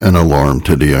An Alarm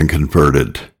to the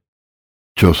Unconverted.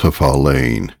 Joseph L.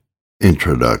 Lane.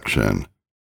 Introduction.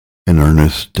 An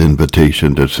earnest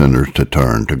invitation to sinners to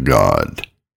turn to God.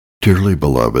 Dearly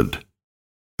beloved,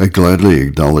 I gladly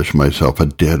acknowledge myself a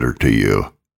debtor to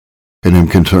you, and am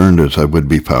concerned as I would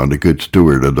be found a good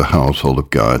steward of the household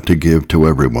of God to give to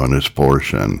everyone his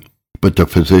portion. But the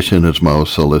physician is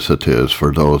most solicitous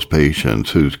for those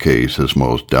patients whose case is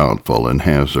most doubtful and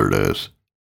hazardous,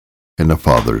 and the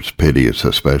father's pity is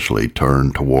especially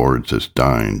turned towards his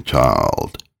dying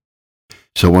child.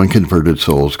 So unconverted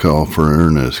souls call for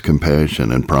earnest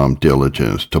compassion and prompt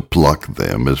diligence to pluck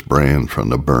them as brands from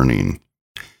the burning.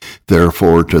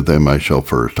 Therefore to them I shall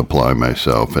first apply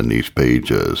myself in these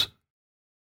pages.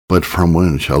 But from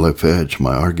whence shall I fetch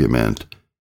my argument?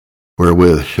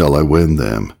 Wherewith shall I win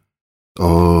them?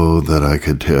 Oh, that I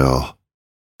could tell!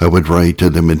 I would write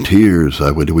to them in tears, I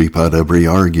would weep out every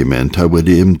argument, I would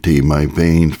empty my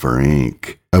veins for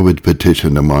ink, I would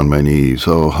petition them on my knees.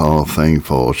 Oh, how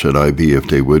thankful should I be if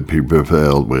they would be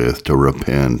prevailed with to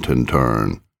repent and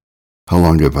turn. How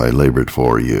long have I labored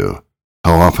for you?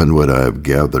 How often would I have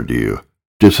gathered you?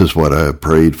 This is what I have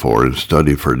prayed for and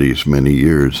studied for these many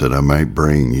years, that I might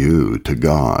bring you to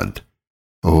God.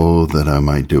 Oh, that I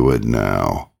might do it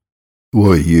now.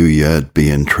 Will you yet be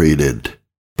entreated?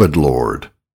 But Lord,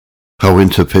 how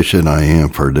insufficient I am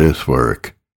for this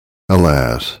work!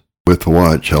 Alas, with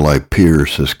what shall I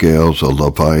pierce the scales of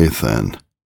Leviathan,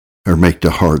 or make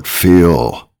the heart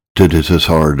feel that it is as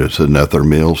hard as a nether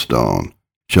millstone?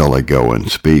 Shall I go and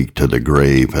speak to the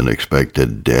grave and expect the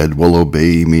dead will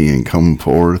obey me and come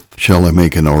forth? Shall I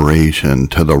make an oration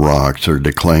to the rocks or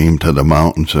declaim to the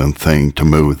mountains and think to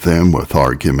move them with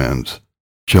arguments?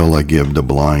 Shall I give the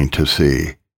blind to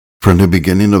see? From the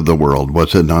beginning of the world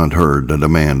was it not heard that a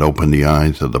man opened the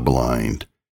eyes of the blind?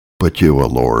 But you, O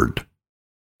Lord,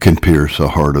 can pierce the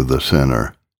heart of the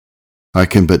sinner. I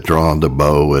can but draw the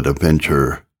bow at a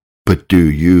venture, but do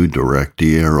you direct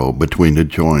the arrow between the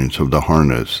joints of the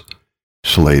harness?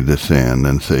 Slay the sin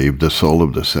and save the soul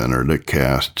of the sinner that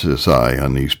casts his eye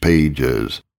on these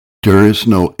pages. There is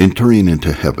no entering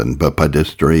into heaven but by the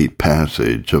straight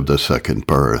passage of the second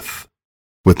birth.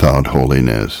 Without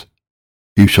holiness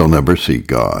you shall never see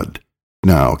God.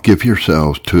 Now give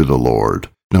yourselves to the Lord.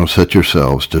 Now set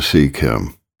yourselves to seek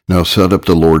him. Now set up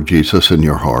the Lord Jesus in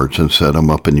your hearts and set him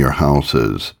up in your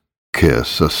houses.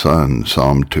 Kiss the Son,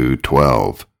 Psalm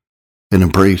 2:12, and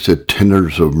embrace the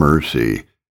tenders of mercy.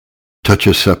 Touch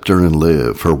a scepter and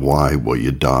live, for why will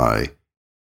you die?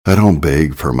 I don't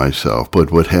beg for myself,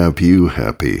 but would have you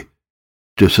happy.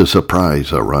 This is a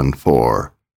prize I run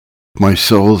for. My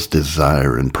soul's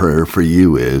desire and prayer for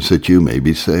you is that you may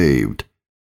be saved.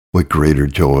 What greater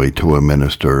joy to a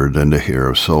minister than to hear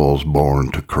of souls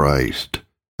born to Christ?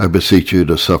 I beseech you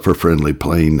to suffer friendly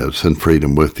plainness and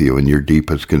freedom with you in your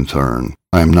deepest concern.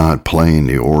 I am not playing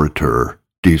the orator.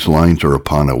 These lines are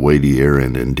upon a weighty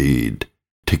errand indeed,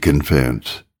 to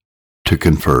convince, to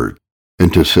convert,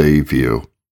 and to save you.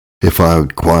 If I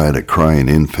would quiet a crying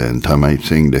infant, I might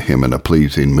sing to him in a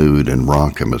pleasing mood and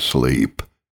rock him asleep.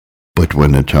 But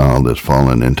when the child has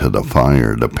fallen into the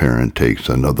fire, the parent takes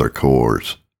another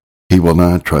course. He will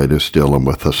not try to still him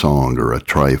with a song or a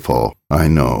trifle. I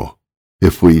know.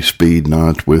 If we speed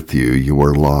not with you, you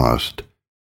are lost.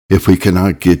 If we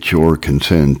cannot get your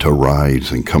consent to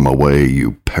rise and come away,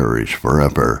 you perish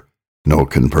forever. No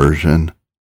conversion,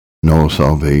 no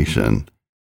salvation.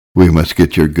 We must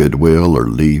get your goodwill or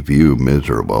leave you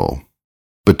miserable.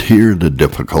 But here the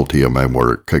difficulty of my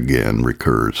work again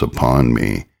recurs upon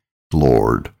me.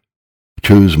 Lord,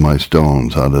 choose my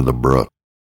stones out of the brook.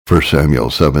 1 Samuel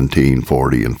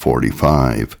 17:40 and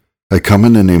 45. I come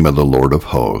in the name of the Lord of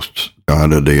hosts,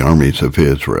 God of the armies of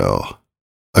Israel.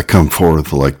 I come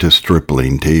forth like the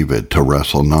stripling David to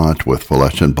wrestle not with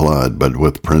flesh and blood, but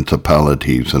with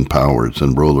principalities and powers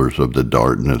and rulers of the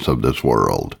darkness of this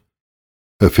world.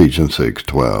 Ephesians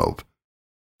 6:12.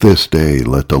 This day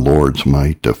let the Lord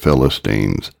smite the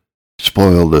Philistines,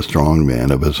 spoil the strong man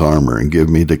of his armor, and give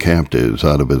me the captives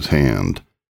out of his hand.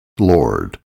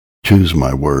 Lord, choose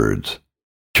my words,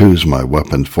 choose my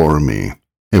weapons for me.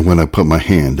 And when I put my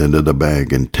hand into the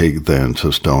bag and take thence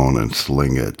a stone and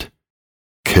sling it,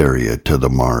 carry it to the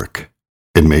mark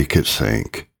and make it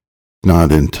sink,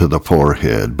 not into the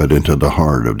forehead, but into the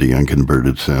heart of the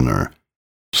unconverted sinner.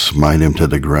 Smite him to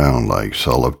the ground like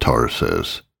Saul of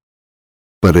Tarsus.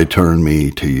 But I turn me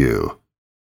to you.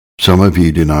 Some of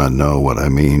you do not know what I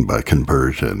mean by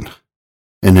conversion,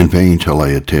 and in vain shall I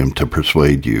attempt to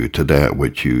persuade you to that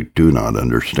which you do not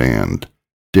understand.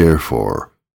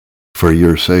 Therefore, for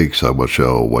your sakes I will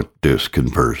show what this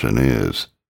conversion is.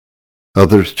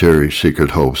 Others cherish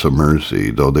secret hopes of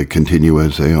mercy, though they continue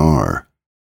as they are,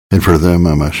 and for them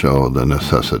I must show the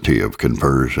necessity of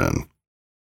conversion.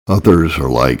 Others are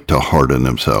like to harden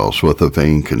themselves with a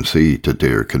vain conceit that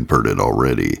they are converted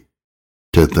already.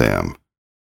 To them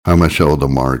I must show the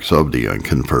marks of the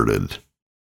unconverted.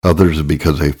 Others,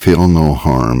 because they feel no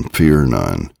harm, fear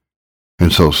none,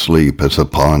 and so sleep as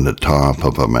upon the top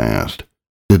of a mast.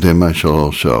 To them I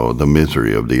shall show the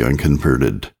misery of the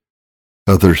unconverted.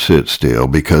 Others sit still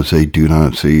because they do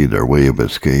not see their way of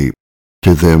escape.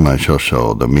 To them I shall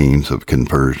show the means of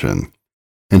conversion.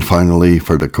 And finally,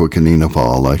 for the quickening of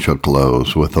all, I shall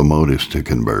close with the motives to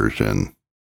conversion.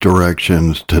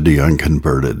 Directions to the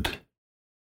unconverted.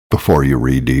 Before you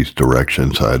read these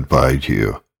directions, I advise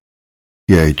you,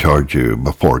 yea, charge you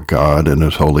before God and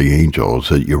his holy angels,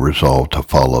 that you resolve to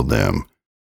follow them,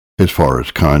 as far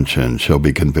as conscience shall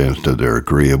be convinced of their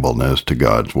agreeableness to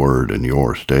God's word in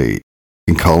your state,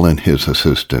 and call in his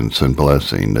assistance and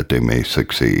blessing that they may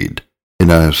succeed.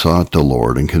 And I have sought the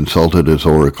Lord and consulted his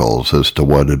oracles as to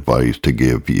what advice to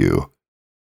give you.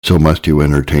 So must you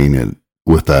entertain it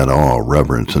with that awe,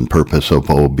 reverence, and purpose of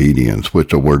obedience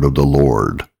which the word of the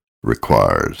Lord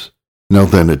requires. Now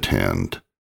then attend.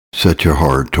 Set your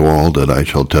heart to all that I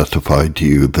shall testify to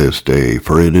you this day,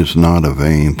 for it is not a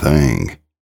vain thing.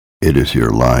 It is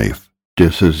your life.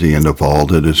 This is the end of all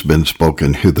that has been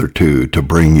spoken hitherto, to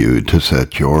bring you to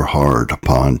set your heart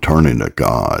upon turning to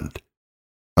God.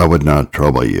 I would not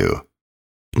trouble you,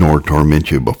 nor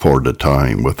torment you before the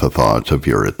time with the thoughts of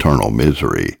your eternal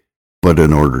misery, but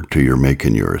in order to your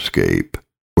making your escape.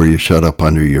 Were you shut up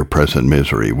under your present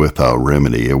misery without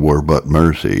remedy, it were but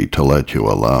mercy to let you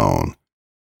alone,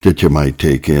 that you might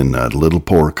take in that little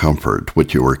poor comfort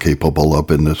which you are capable of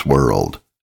in this world.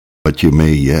 But you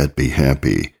may yet be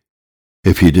happy,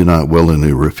 if you do not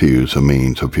willingly refuse a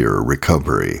means of your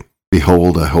recovery.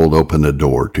 Behold, I hold open the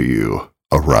door to you.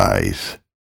 Arise,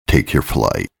 take your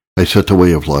flight. I set the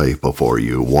way of life before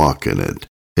you, walk in it,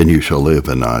 and you shall live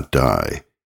and not die.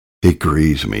 It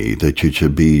grieves me that you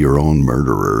should be your own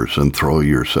murderers, and throw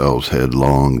yourselves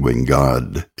headlong when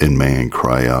God and man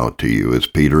cry out to you, as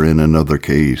Peter in another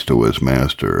case to his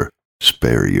master,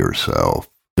 spare yourself.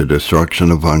 The destruction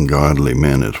of ungodly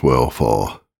men is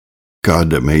willful.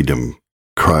 God that made them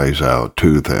cries out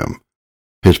to them.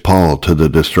 As Paul to the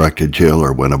distracted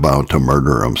jailer when about to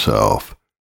murder himself.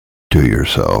 Do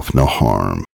yourself no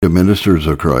harm. The ministers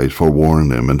of Christ forewarn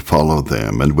them and follow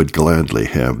them, and would gladly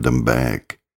have them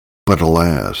back. But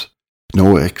alas,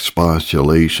 no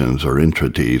expostulations or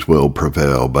entreaties will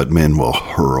prevail, but men will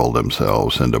hurl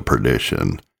themselves into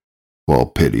perdition, while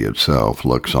pity itself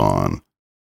looks on.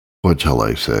 What shall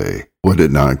I say? Would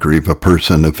it not grieve a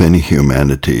person of any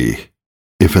humanity,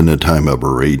 if in the time of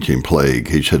a raging plague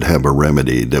he should have a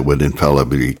remedy that would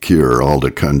infallibly cure all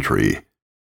the country,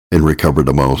 and recover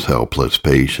the most helpless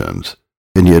patients,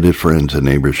 and yet his friends and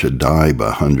neighbors should die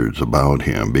by hundreds about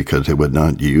him, because they would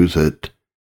not use it?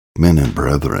 Men and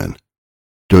brethren,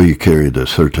 though you carry the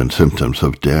certain symptoms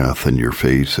of death in your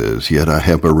faces, yet I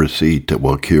have a receipt that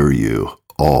will cure you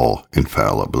all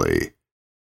infallibly.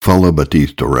 Follow but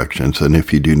these directions, and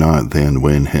if you do not then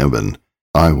win heaven,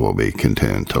 I will be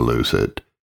content to lose it.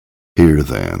 Hear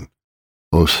then,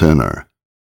 O sinner,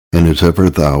 and as ever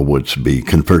thou wouldst be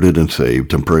converted and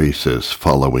saved, embrace this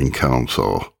following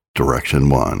counsel. Direction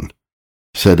 1.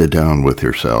 Set it down with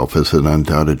yourself as an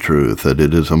undoubted truth that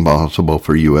it is impossible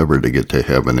for you ever to get to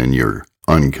heaven in your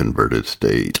unconverted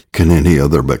state. Can any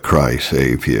other but Christ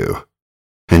save you?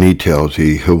 And he tells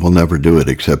you he will never do it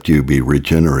except you be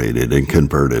regenerated and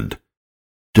converted.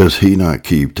 Does he not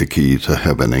keep the keys of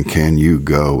heaven, and can you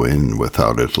go in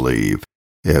without his leave?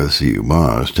 As you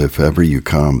must, if ever you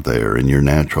come there in your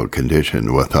natural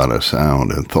condition without a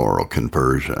sound and thorough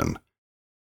conversion.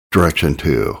 Direction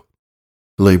 2.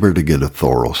 Labor to get a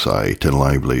thorough sight and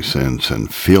lively sense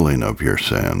and feeling of your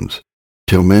sins,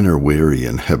 till men are weary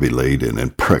and heavy laden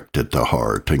and pricked at the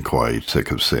heart and quite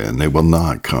sick of sin. They will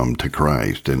not come to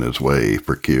Christ in his way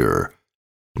for cure,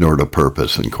 nor to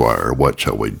purpose inquire, what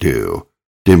shall we do?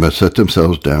 They must set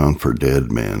themselves down for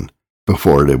dead men,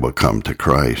 before they will come to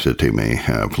Christ, that they may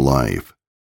have life.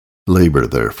 Labor,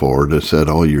 therefore, to set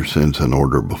all your sins in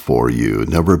order before you.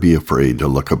 Never be afraid to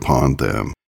look upon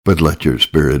them, but let your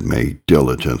spirit make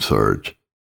diligent search.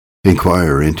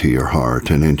 Inquire into your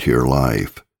heart and into your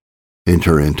life.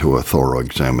 Enter into a thorough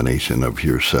examination of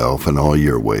yourself and all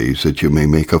your ways, that you may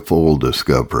make a full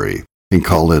discovery, and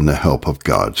call in the help of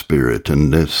God's Spirit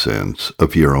in this sense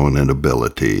of your own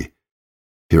inability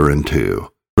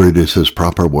hereunto. For it is his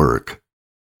proper work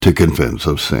to convince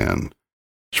of sin.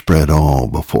 Spread all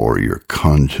before your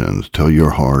conscience, till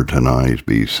your heart and eyes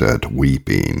be set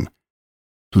weeping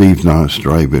Leave not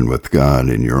striving with God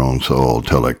in your own soul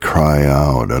till it cry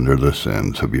out under the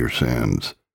sins of your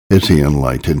sins. Is the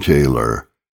enlightened jailer,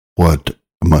 what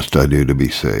must I do to be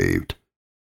saved?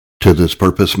 To this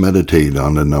purpose meditate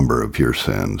on the number of your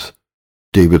sins.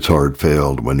 David's heart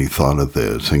failed when he thought of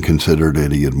this and considered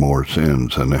that he had more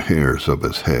sins than the hairs of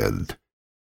his head.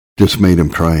 This made him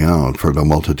cry out for the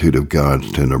multitude of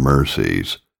God's tender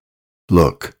mercies.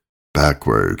 Look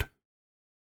backward.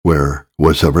 Where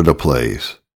was ever the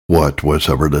place? What was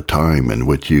ever the time in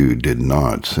which you did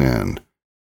not sin?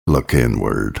 Look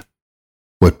inward.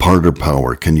 What part or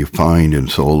power can you find in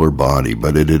soul or body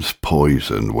but it is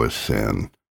poisoned with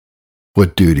sin?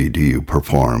 What duty do you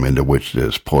perform into which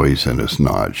this poison is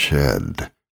not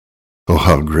shed? Oh,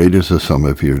 how great is the sum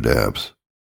of your debts!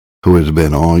 Who has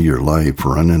been all your life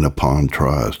running upon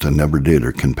trust and never did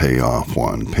or can pay off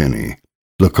one penny?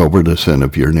 Look over the sin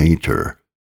of your nature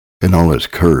and all its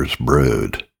cursed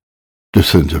brood, the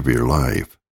sins of your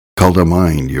life. Call to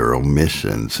mind your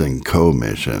omissions and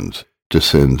commissions, the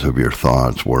sins of your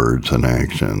thoughts, words, and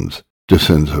actions, the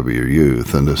sins of your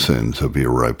youth and the sins of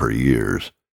your riper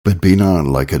years. But be not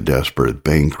like a desperate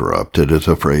bankrupt that is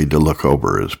afraid to look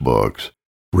over his books.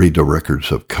 Read the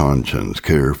records of conscience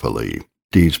carefully.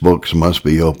 These books must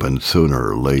be opened sooner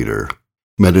or later.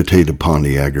 Meditate upon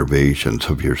the aggravations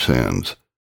of your sins.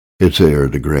 It's there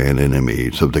the grand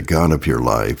enemies of the God of your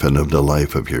life and of the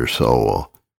life of your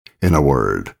soul. In a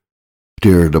word,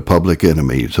 they are the public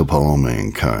enemies of all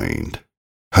mankind.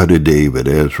 How did David,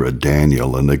 Ezra,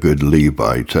 Daniel, and the good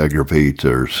Levites aggravate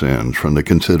their sins from the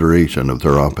consideration of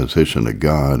their opposition to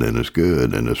God and his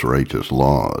good and his righteous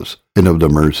laws, and of the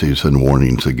mercies and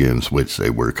warnings against which they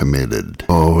were committed?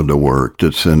 Oh, the work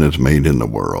that sin has made in the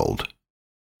world!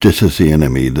 This is the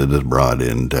enemy that has brought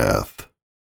in death,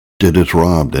 that has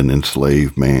robbed and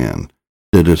enslaved man,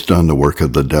 that has done the work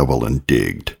of the devil and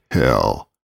digged hell.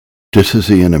 This is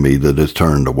the enemy that has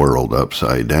turned the world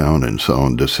upside down and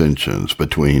sown dissensions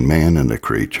between man and the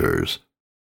creatures,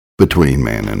 between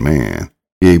man and man,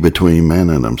 yea, between man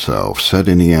and himself,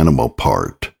 setting the animal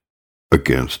part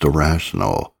against the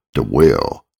rational, the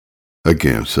will,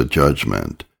 against the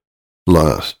judgment,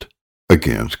 lust,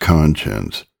 against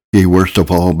conscience, yea, worst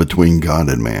of all, between God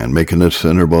and man, making the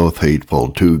sinner both hateful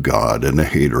to God and a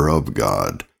hater of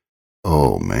God.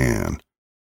 Oh, man!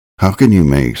 How can you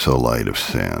make so light of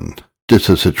sin? This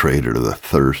is a traitor that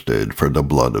thirsted for the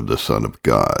blood of the Son of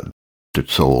God, that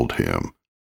sold him,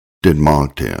 that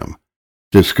mocked him,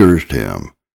 that scourged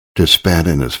him, that spat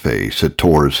in his face, that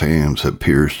tore his hands, that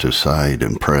pierced his side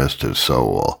and pressed his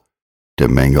soul, that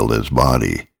mangled his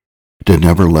body, that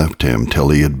never left him till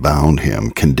he had bound him,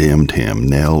 condemned him,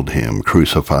 nailed him,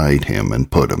 crucified him,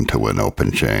 and put him to an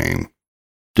open shame.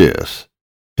 This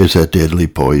is that deadly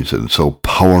poison, so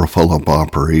powerful of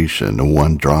operation, and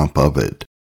one drop of it,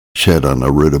 shed on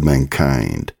the root of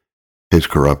mankind, has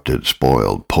corrupted,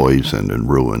 spoiled, poisoned, and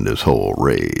ruined his whole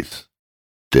race.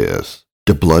 This,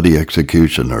 the bloody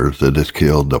executioners that has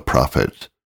killed the prophets,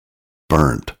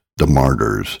 burnt the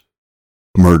martyrs,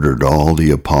 murdered all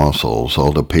the apostles,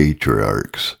 all the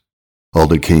patriarchs, all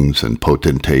the kings and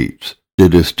potentates,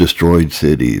 that has destroyed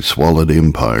cities, swallowed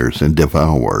empires, and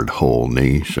devoured whole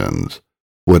nations.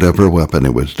 Whatever weapon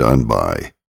it was done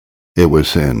by, it was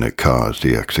sin that caused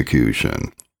the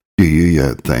execution. Do you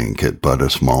yet think it but a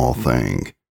small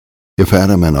thing? If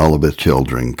Adam and all of his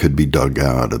children could be dug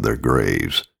out of their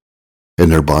graves,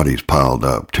 and their bodies piled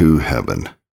up to heaven,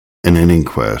 and an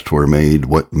inquest were made,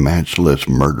 what matchless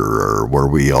murderer were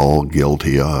we all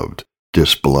guilty of?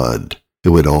 This blood, it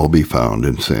would all be found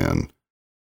in sin.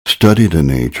 Study the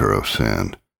nature of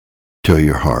sin, till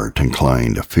your heart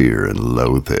incline to fear and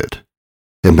loathe it.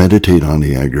 And meditate on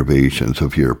the aggravations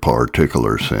of your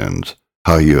particular sins,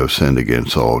 how you have sinned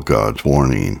against all God's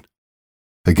warning,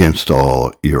 against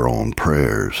all your own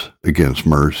prayers, against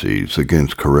mercies,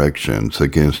 against corrections,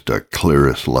 against the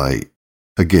clearest light,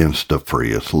 against the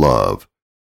freest love,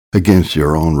 against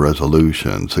your own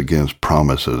resolutions, against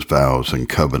promises, vows, and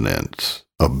covenants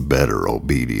of better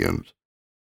obedience.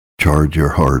 Charge your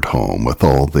heart home with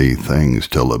all these things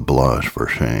till it blush for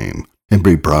shame, and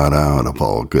be brought out of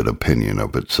all good opinion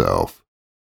of itself.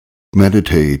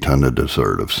 Meditate on the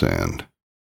desert of sin.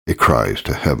 It cries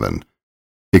to heaven.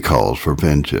 It calls for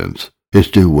vengeance. Its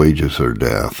due wages are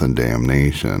death and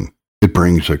damnation. It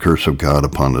brings the curse of God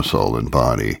upon the soul and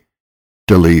body.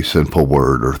 The least sinful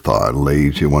word or thought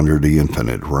lays you under the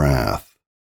infinite wrath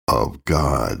of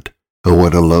God. Oh,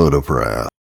 what a load of wrath!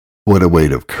 What a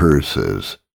weight of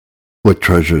curses! What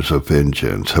treasures of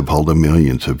vengeance have all the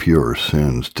millions of your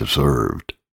sins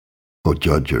deserved? Oh,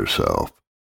 judge yourself,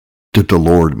 that the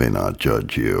Lord may not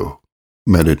judge you.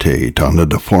 Meditate on the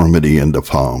deformity and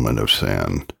defilement of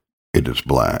sin. It is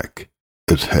black.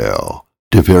 It's hell.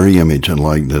 The very image and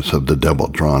likeness of the devil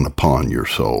drawn upon your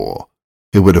soul.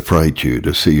 It would affright you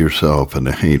to see yourself in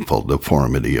the hateful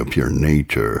deformity of your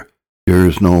nature. There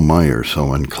is no mire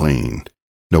so unclean,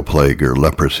 no plague or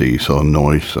leprosy so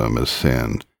noisome as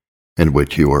sin, in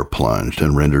which you are plunged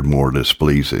and rendered more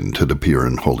displeasing to the pure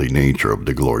and holy nature of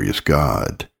the glorious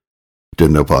God,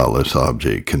 than the vilest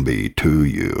object can be to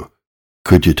you.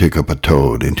 Could you take up a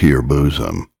toad into your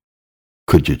bosom?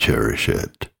 Could you cherish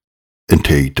it, and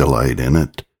take delight in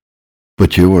it?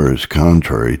 But you are as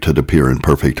contrary to the pure and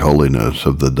perfect holiness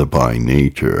of the divine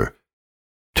nature,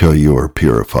 till you are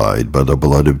purified by the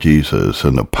blood of Jesus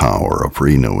and the power of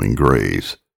renewing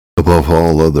grace. Above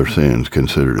all other sins,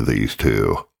 consider these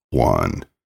two. 1.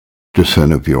 The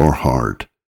sin of your heart.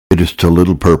 It is to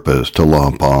little purpose to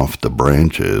lop off the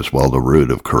branches while the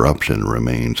root of corruption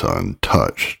remains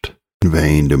untouched. In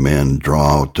vain do men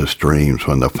draw out the streams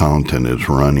when the fountain is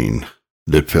running,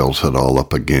 that fills it all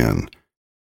up again.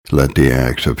 Let the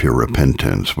axe of your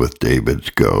repentance with David's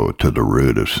go to the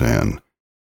root of sin.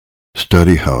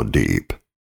 Study how deep,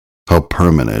 how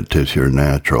permanent is your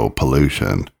natural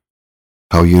pollution,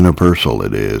 how universal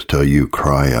it is till you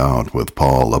cry out with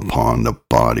Paul upon the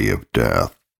body of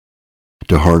death.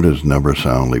 The heart is never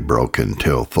soundly broken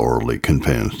till thoroughly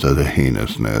convinced of the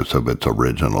heinousness of its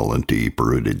original and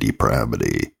deep-rooted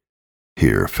depravity.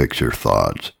 Here fix your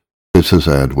thoughts. This is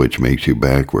that which makes you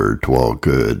backward to all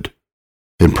good,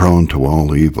 and prone to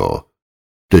all evil,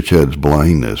 that sheds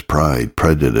blindness, pride,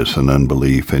 prejudice, and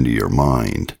unbelief into your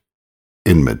mind,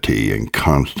 enmity,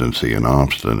 inconstancy, and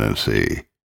obstinacy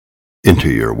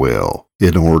into your will,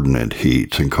 inordinate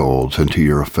heats and colds into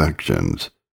your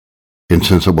affections,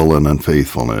 insensible and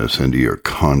unfaithfulness into your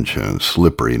conscience,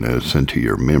 slipperiness into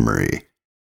your memory,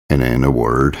 and in a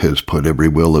word has put every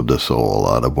will of the soul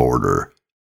out of order,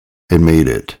 and made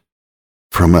it,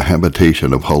 from a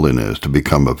habitation of holiness, to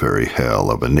become a very hell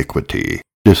of iniquity.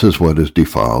 This is what has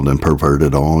defiled and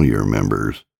perverted all your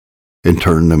members, and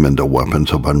turned them into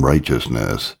weapons of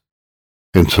unrighteousness,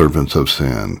 and servants of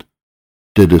sin.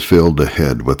 That has filled the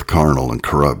head with carnal and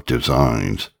corrupt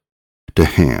designs, the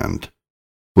hand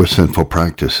with sinful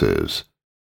practices,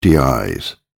 the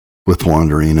eyes with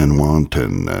wandering and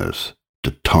wantonness,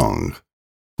 the tongue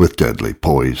with deadly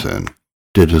poison.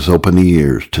 That has opened the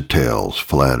ears to tales,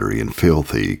 flattery, and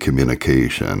filthy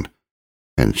communication,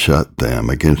 and shut them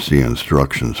against the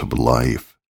instructions of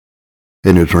life,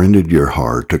 and has rendered your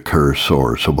heart a cursed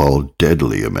source of all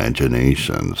deadly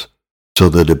imaginations, so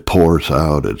that it pours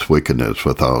out its wickedness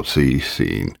without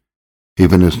ceasing,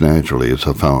 even as naturally as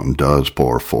a fountain does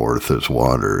pour forth its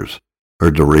waters, or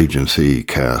the raging sea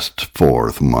casts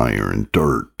forth mire and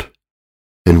dirt.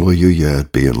 And will you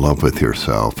yet be in love with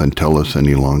yourself, and tell us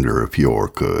any longer of your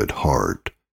good heart?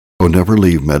 Oh, never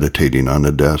leave meditating on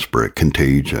a desperate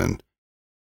contagion,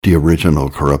 the original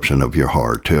corruption of your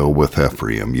heart, till with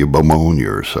Ephraim you bemoan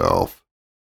yourself,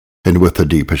 and with the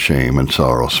deepest shame and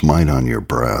sorrow smite on your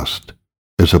breast,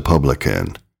 as a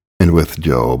publican, and with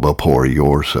Job abhor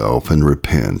yourself, and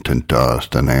repent in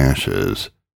dust and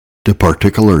ashes. The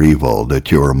particular evil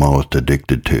that you are most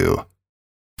addicted to,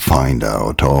 find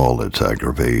out all its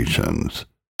aggravations.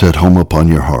 Set home upon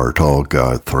your heart all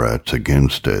God's threats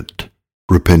against it.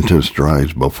 Repentance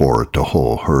drives before it the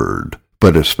whole herd,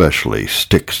 but especially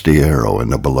sticks the arrow in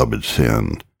the beloved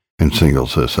sin, and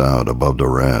singles us out above the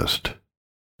rest,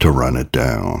 to run it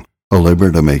down. A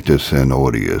labor to make this sin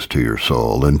odious to your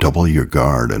soul, and double your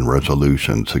guard and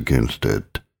resolutions against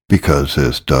it, because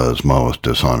this does most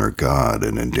dishonor God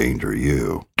and endanger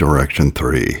you. Direction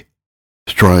 3.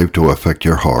 Strive to affect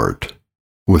your heart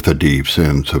with a deep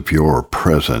sense of your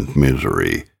present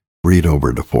misery. Read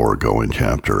over the foregoing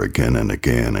chapter again and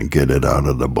again, and get it out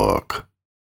of the book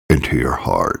into your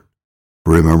heart.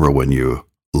 Remember when you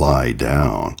lie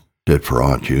down, that for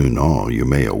aught you know you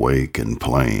may awake in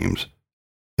flames,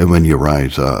 and when you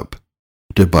rise up,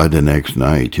 that by the next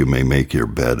night you may make your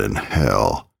bed in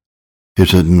hell.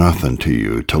 Is it nothing to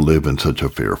you to live in such a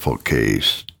fearful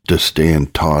case, to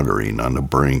stand tottering on the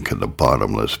brink of the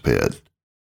bottomless pit,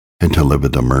 and to live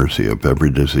at the mercy of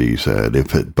every disease that,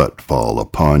 if it but fall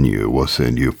upon you, will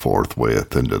send you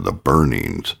forthwith into the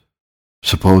burnings?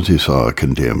 Suppose you saw a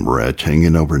condemned wretch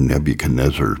hanging over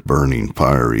Nebuchadnezzar's burning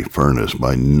fiery furnace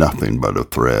by nothing but a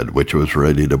thread which was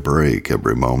ready to break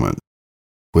every moment.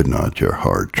 Would not your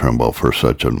heart tremble for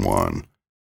such an one?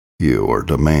 You are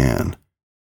the man.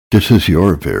 This is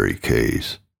your very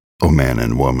case, O man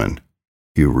and woman.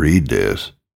 You read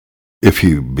this. If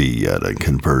you be yet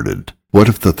unconverted, what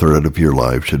if the thread of your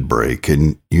life should break,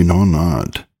 and you know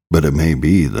not, but it may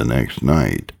be the next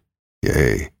night?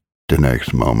 Yea, the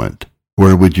next moment,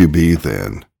 where would you be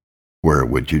then? Where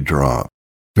would you drop?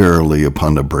 Verily,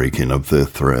 upon the breaking of the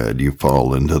thread, you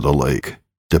fall into the lake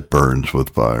that burns with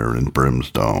fire and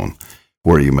brimstone,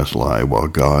 where you must lie while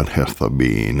God hath a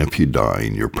being if you die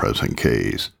in your present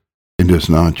case. And does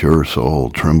not your soul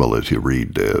tremble as you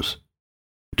read this?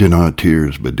 Do not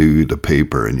tears bedew the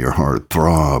paper and your heart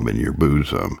throb in your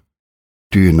bosom?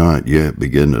 Do you not yet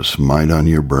begin to smite on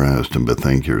your breast and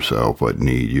bethink yourself what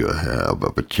need you have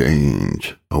of a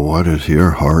change? Or what is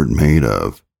your heart made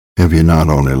of? Have you not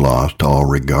only lost all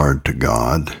regard to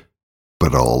God,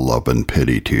 but all love and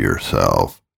pity to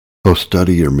yourself? Oh,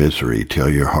 study your misery till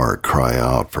your heart cry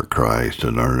out for Christ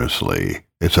and earnestly,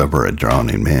 as ever a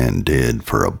drowning man did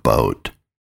for a boat,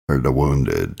 or the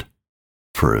wounded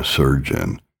for a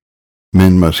surgeon.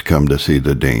 Men must come to see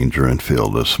the danger and feel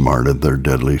the smart of their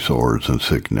deadly sores and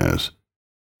sickness,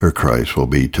 or Christ will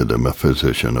be to them a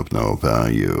physician of no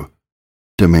value.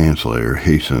 The manslayer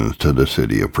hastens to the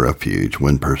city of refuge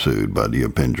when pursued by the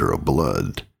avenger of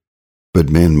blood. But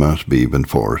men must be even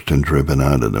forced and driven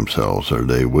out of themselves, or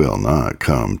they will not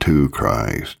come to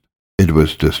Christ. It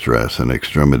was distress and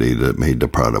extremity that made the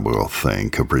prodigal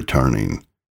think of returning.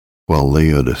 While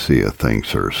Laodicea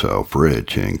thinks herself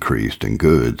rich, increased in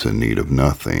goods, in need of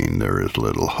nothing, there is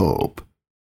little hope.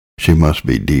 She must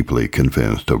be deeply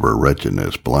convinced of her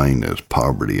wretchedness, blindness,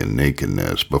 poverty, and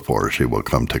nakedness before she will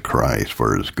come to Christ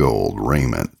for his gold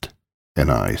raiment and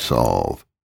eye salve.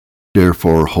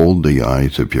 Therefore hold the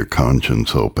eyes of your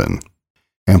conscience open.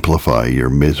 Amplify your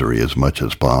misery as much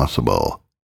as possible.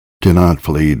 Do not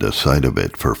flee the sight of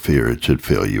it for fear it should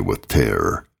fill you with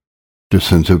terror. The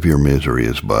sense of your misery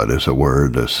is but, as it were,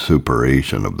 the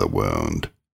suppuration of the wound,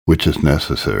 which is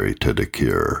necessary to the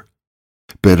cure.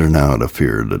 Better now to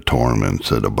fear the torments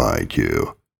that abide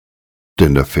you,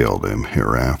 than to feel them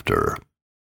hereafter.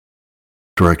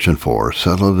 Direction 4.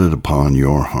 Settle it upon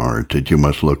your heart that you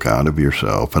must look out of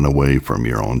yourself and away from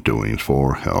your own doings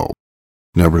for help.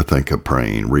 Never think of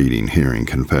praying, reading, hearing,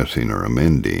 confessing, or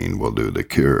amending will do the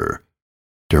cure.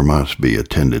 There must be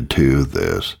attended to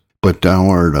this. But thou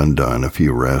art undone if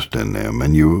you rest in them,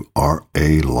 and you are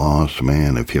a lost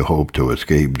man if you hope to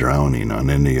escape drowning on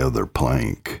any other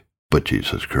plank but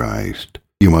Jesus Christ.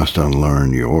 You must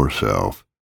unlearn yourself,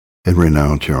 and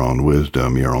renounce your own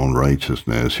wisdom, your own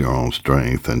righteousness, your own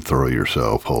strength, and throw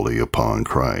yourself wholly upon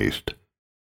Christ,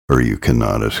 or you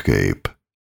cannot escape.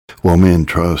 While men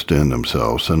trust in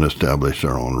themselves and establish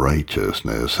their own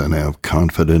righteousness, and have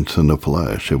confidence in the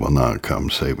flesh, it will not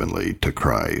come savingly to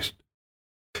Christ.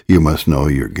 You must know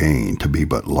your gain to be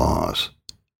but loss,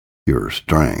 your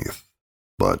strength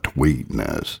but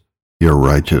weakness, your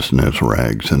righteousness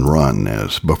rags and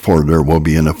rottenness, before there will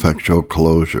be an effectual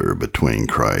closure between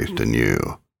Christ and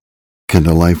you. Can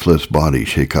the lifeless body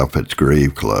shake off its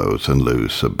grave clothes and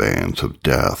loose the bands of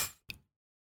death?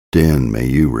 Then may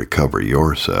you recover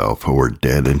yourself, who are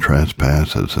dead in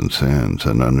trespasses and sins,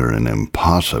 and under an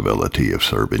impossibility of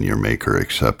serving your Maker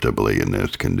acceptably in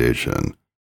this condition.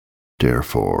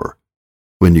 Therefore,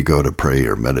 when you go to pray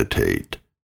or meditate,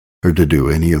 or to do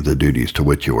any of the duties to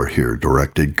which you are here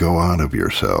directed, go out of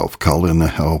yourself, call in the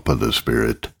help of the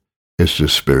Spirit. It's the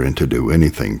Spirit to do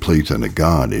anything pleasing to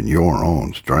God in your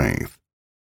own strength.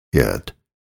 Yet,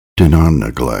 do not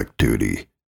neglect duty.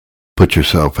 Put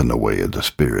yourself in the way of the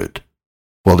Spirit.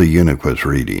 While the eunuch was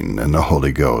reading, and the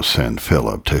Holy Ghost sent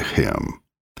Philip to him.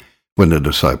 When the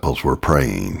disciples were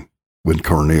praying, when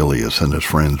Cornelius and his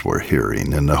friends were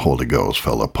hearing, and the Holy Ghost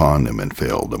fell upon them and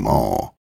filled them all.